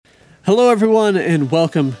Hello, everyone, and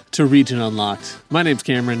welcome to Region Unlocked. My name's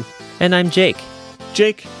Cameron. And I'm Jake.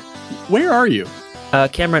 Jake, where are you?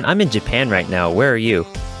 Cameron, I'm in Japan right now. Where are you?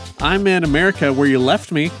 I'm in America, where you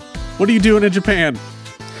left me. What are you doing in Japan?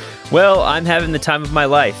 Well, I'm having the time of my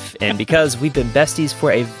life, and because we've been besties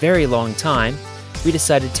for a very long time, we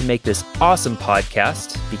decided to make this awesome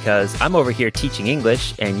podcast because I'm over here teaching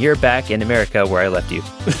English, and you're back in America where I left you.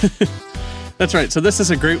 That's right. So this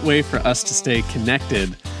is a great way for us to stay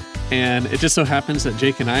connected. And it just so happens that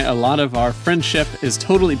Jake and I, a lot of our friendship is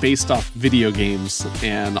totally based off video games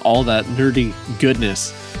and all that nerdy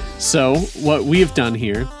goodness. So what we've done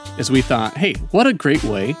here is we thought, hey, what a great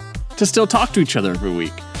way to still talk to each other every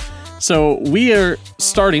week. So we are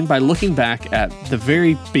starting by looking back at the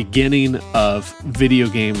very beginning of video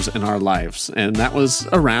games in our lives. And that was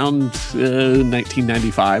around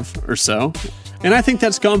 1995 or so. And I think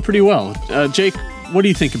that's gone pretty well. Jake, what do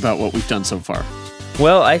you think about what we've done so far?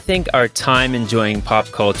 Well, I think our time enjoying pop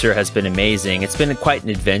culture has been amazing. It's been quite an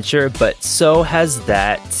adventure, but so has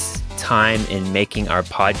that time in making our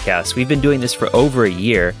podcast. We've been doing this for over a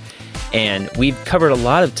year, and we've covered a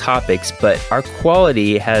lot of topics, but our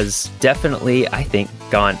quality has definitely, I think,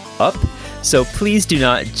 gone up. So please do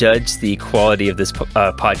not judge the quality of this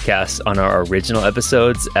podcast on our original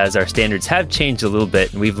episodes, as our standards have changed a little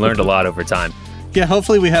bit, and we've learned a lot over time. Yeah,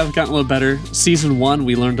 hopefully we have gotten a little better. Season 1,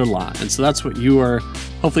 we learned a lot. And so that's what you are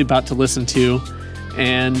hopefully about to listen to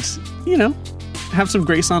and, have some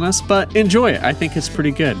grace on us, but enjoy it. I think it's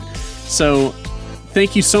pretty good. So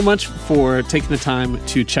thank you so much for taking the time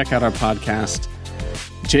to check out our podcast.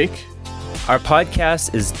 Jake? Our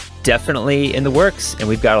podcast is definitely in the works, and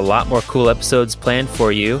we've got a lot more cool episodes planned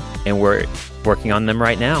for you, and we're working on them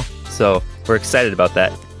right now. So we're excited about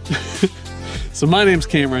that. So my name's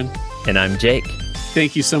Cameron. And I'm Jake.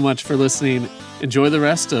 Thank you so much for listening. Enjoy the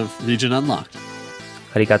rest of Region Unlocked.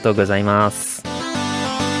 ありがとうございます。